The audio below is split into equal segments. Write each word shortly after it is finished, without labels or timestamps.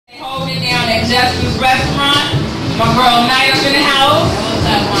at Justin's restaurant. My girl Naya in the house.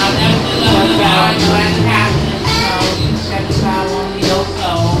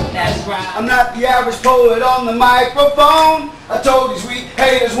 That's right. I'm not the average poet on the microphone. I told these weak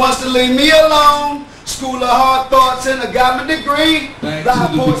haters once to leave me alone. School of hard thoughts and a government degree.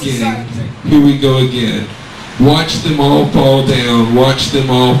 Back to the beginning. Here we go again. Watch them all fall down. Watch them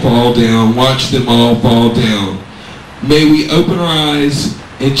all fall down. Watch them all fall down. May we open our eyes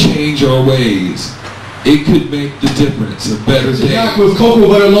and change our ways. It could make the difference, a better day. Back with cocoa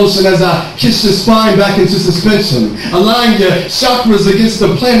butter lotion as I kiss your spine back into suspension. Align your chakras against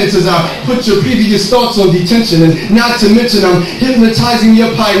the planets as I put your previous thoughts on detention. And not to mention I'm hypnotizing your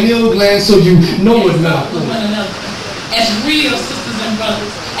pineal gland so you know it now. As real sisters and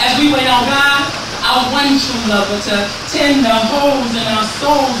brothers, as we wait on God, our one true lover, to tend the holes in our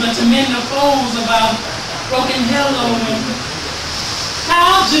souls and to mend the foes of our broken hello.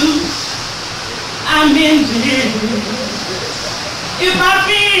 How do I mend it? If I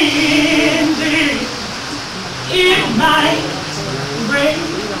bend it might break.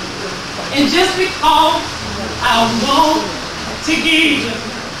 And just because I want to give,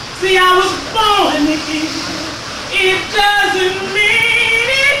 see, I was born to give. It doesn't mean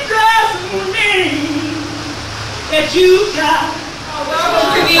that you got.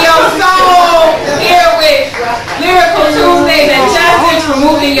 Welcome to NeoSoul, here with Lyrical Tuesdays and Justice,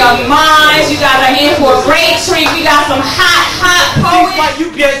 removing your minds. You guys are here for a great treat. We got some hot poets.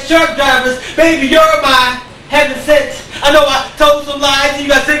 These UPS truck drivers, baby, you're my heaven sent. I know I told some lies, and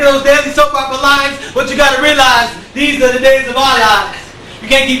you got sick of those daily soap opera lines, but you gotta realize these are the days of our lives. You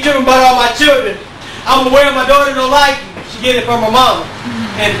can't keep tripping about all my children. I'm aware my daughter don't like me. She get it from her mama.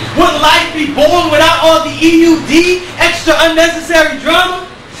 And would life be born without all the EUD, extra unnecessary drama?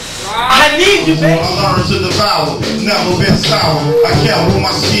 I need you, baby. I learned to devour, never been sour. I kept with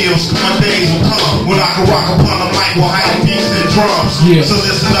my skills, my days will come when I can rock upon the mic with high beats and drums. So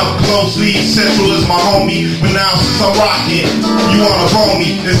listen up closely, Central is my homie, but now since I'm rocking, you wanna roll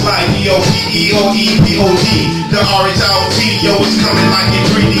me. It's like EOPEOEPOD, the RHIOT, yo, it's coming like in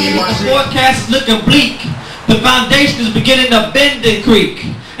 3D. My forecast is looking bleak. The foundation is beginning to bend and creak.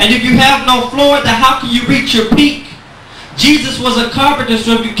 And if you have no floor, then how can you reach your peak? Jesus was a carpenter,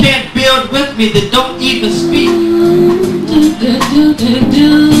 so if you can't build with me, then don't even speak.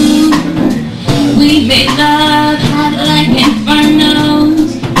 We made love hot like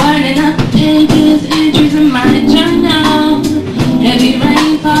infernos, burning up the pages, entries in my journal. Heavy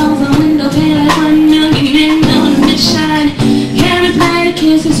rain falls on window pane like 1 million men on the shine. Charismatic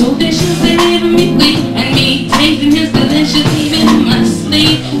kisses so vicious, they leaving me weak, and me tasting his delicious even in my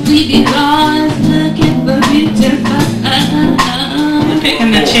sleep. We be lost looking for beautiful. We're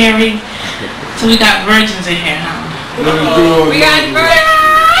picking the cherry. So we got virgins in here, huh? We got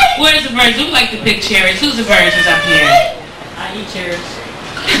virgins. Where's the virgins? We like to pick cherries. Who's the virgins up here? I eat cherries.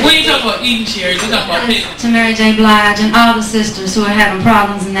 We ain't talking about eating cherries. We're talking about picking. To Mary J. Blige and all the sisters who are having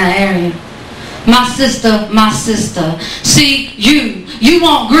problems in that area. My sister, see, you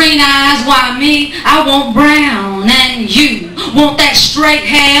want green eyes, why me? I want brown, and you want that straight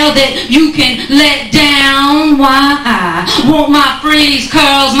hair that you can let down, why I want my freeze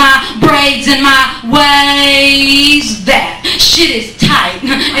curls, my braids, and my waves. That shit is tight,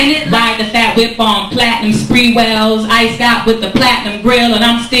 and it ride the fat whip on platinum spree wells, iced out with the platinum grill, and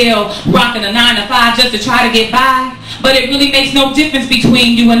I'm still rocking a 9 to 5 just to try to get by. But it really makes no difference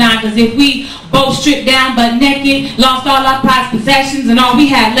between you and I, because if we both stripped down but naked, lost all our prized possessions, and all we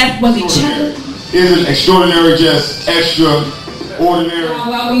had left was each other. Isn't extraordinary just extraordinary?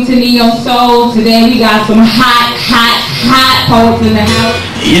 Welcome to NeoSoul. Today we got some hot poets in the house.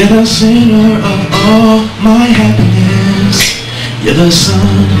 You're the center of all my happiness. You're the sun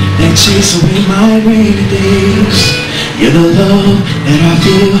that chases away my rainy days. You're the love that I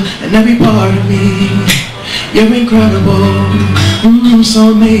feel in every part of me. You're incredible,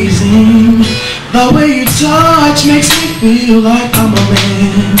 so amazing. The way you touch makes me feel like I'm a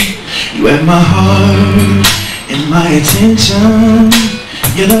man. You have my heart and my attention.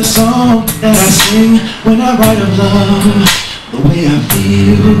 You're the song that I sing when I write of love. The way I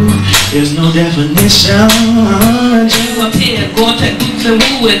feel, there's no definition. You up here, going to do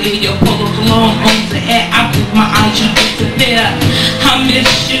woo with me. Your polo cologne on the air. I put my eyes on the there. I miss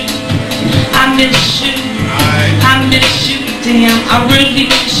you, I miss you. I miss you, damn, I really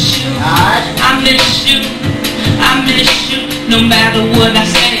miss you. I miss you, no matter what I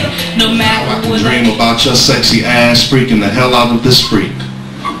say, no matter what I dream about your sexy ass freaking the hell out of this freak.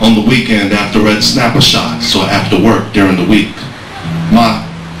 On the weekend after red snapper shots or after work during the week. My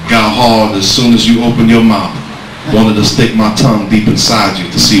got hard as soon as you open your mouth. Wanted to stick my tongue deep inside you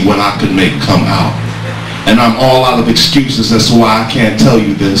to see what I could make come out. And I'm all out of excuses as to why I can't tell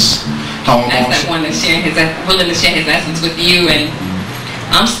you this. How I'm That's that one that's willing to share his essence with you, and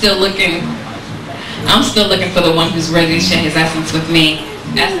I'm still looking for the one who's ready to share his essence with me.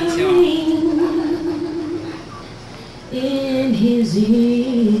 Essence, y'all. In his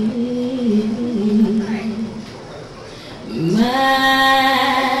ear, my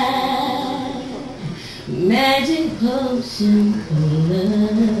magic potion for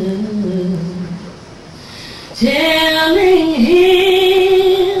love, telling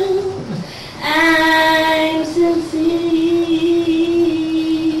him I'm sincere,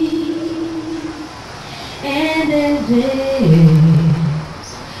 and that there's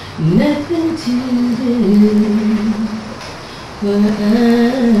nothing to do for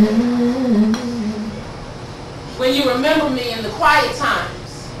us. When you remember me in the quiet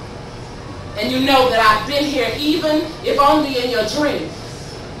times, and you know that I've been here even if only in your dreams,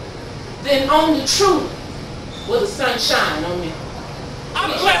 then only truly will the sun shine on me. I'm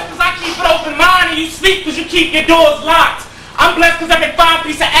blessed because I keep an open mind and you sleep because you keep your doors locked. I'm blessed because I can find a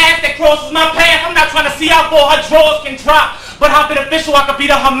piece of ass that crosses my path. I'm not trying to see how far her drawers can drop, but how beneficial I could be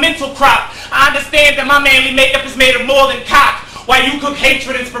to her mental crop. I understand that my manly makeup is made of more than cock. While you cook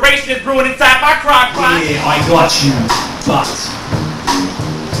hatred, inspiration is brewing inside my crock pot. Yeah, I got you, but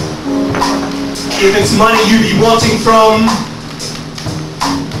if it's money you be wanting from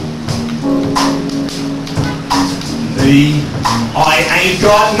me, I ain't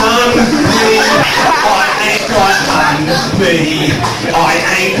got none. Me, I ain't got none. Me, I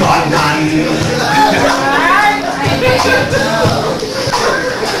ain't got none.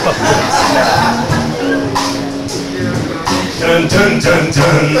 Dun dun dun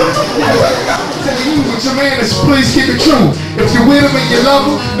dun. With your man, please keep it true. If you're with him and you love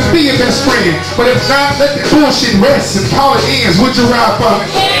him, then be your best friend. But if not, let the bullshit rest and call it ends. Would you ride for me?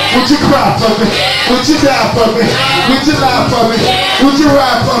 Would you cry for me? Would you die for me? Would you lie for me? Would you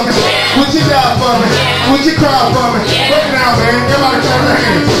ride for me? Would you die for me? Would you cry for me? Break it down, man. Everybody clap their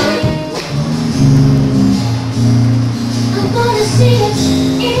hands. I'm gonna see it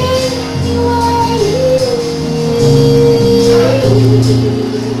anyway.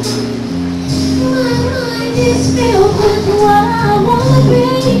 My mind is filled with what I wanna be,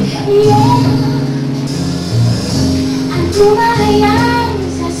 yeah. And through my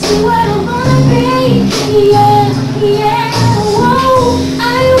eyes I see what I wanna be, yeah, yeah. Whoa, I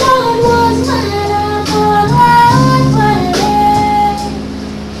want what's mine, I want what it is.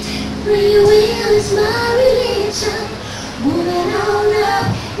 Free will is my religion. Moving on up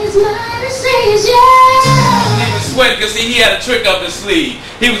is my decision. Sweat because he had a trick up his sleeve.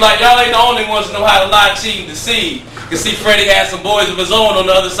 He was like, y'all ain't the only ones who know how to lie, cheat, and deceive. You see, Freddie had some boys of his own on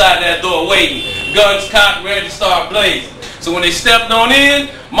the other side of that door waiting. Guns cocked, ready to start blazing. So when they stepped on in,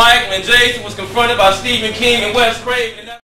 Michael and Jason was confronted by Stephen King and Wes Craven.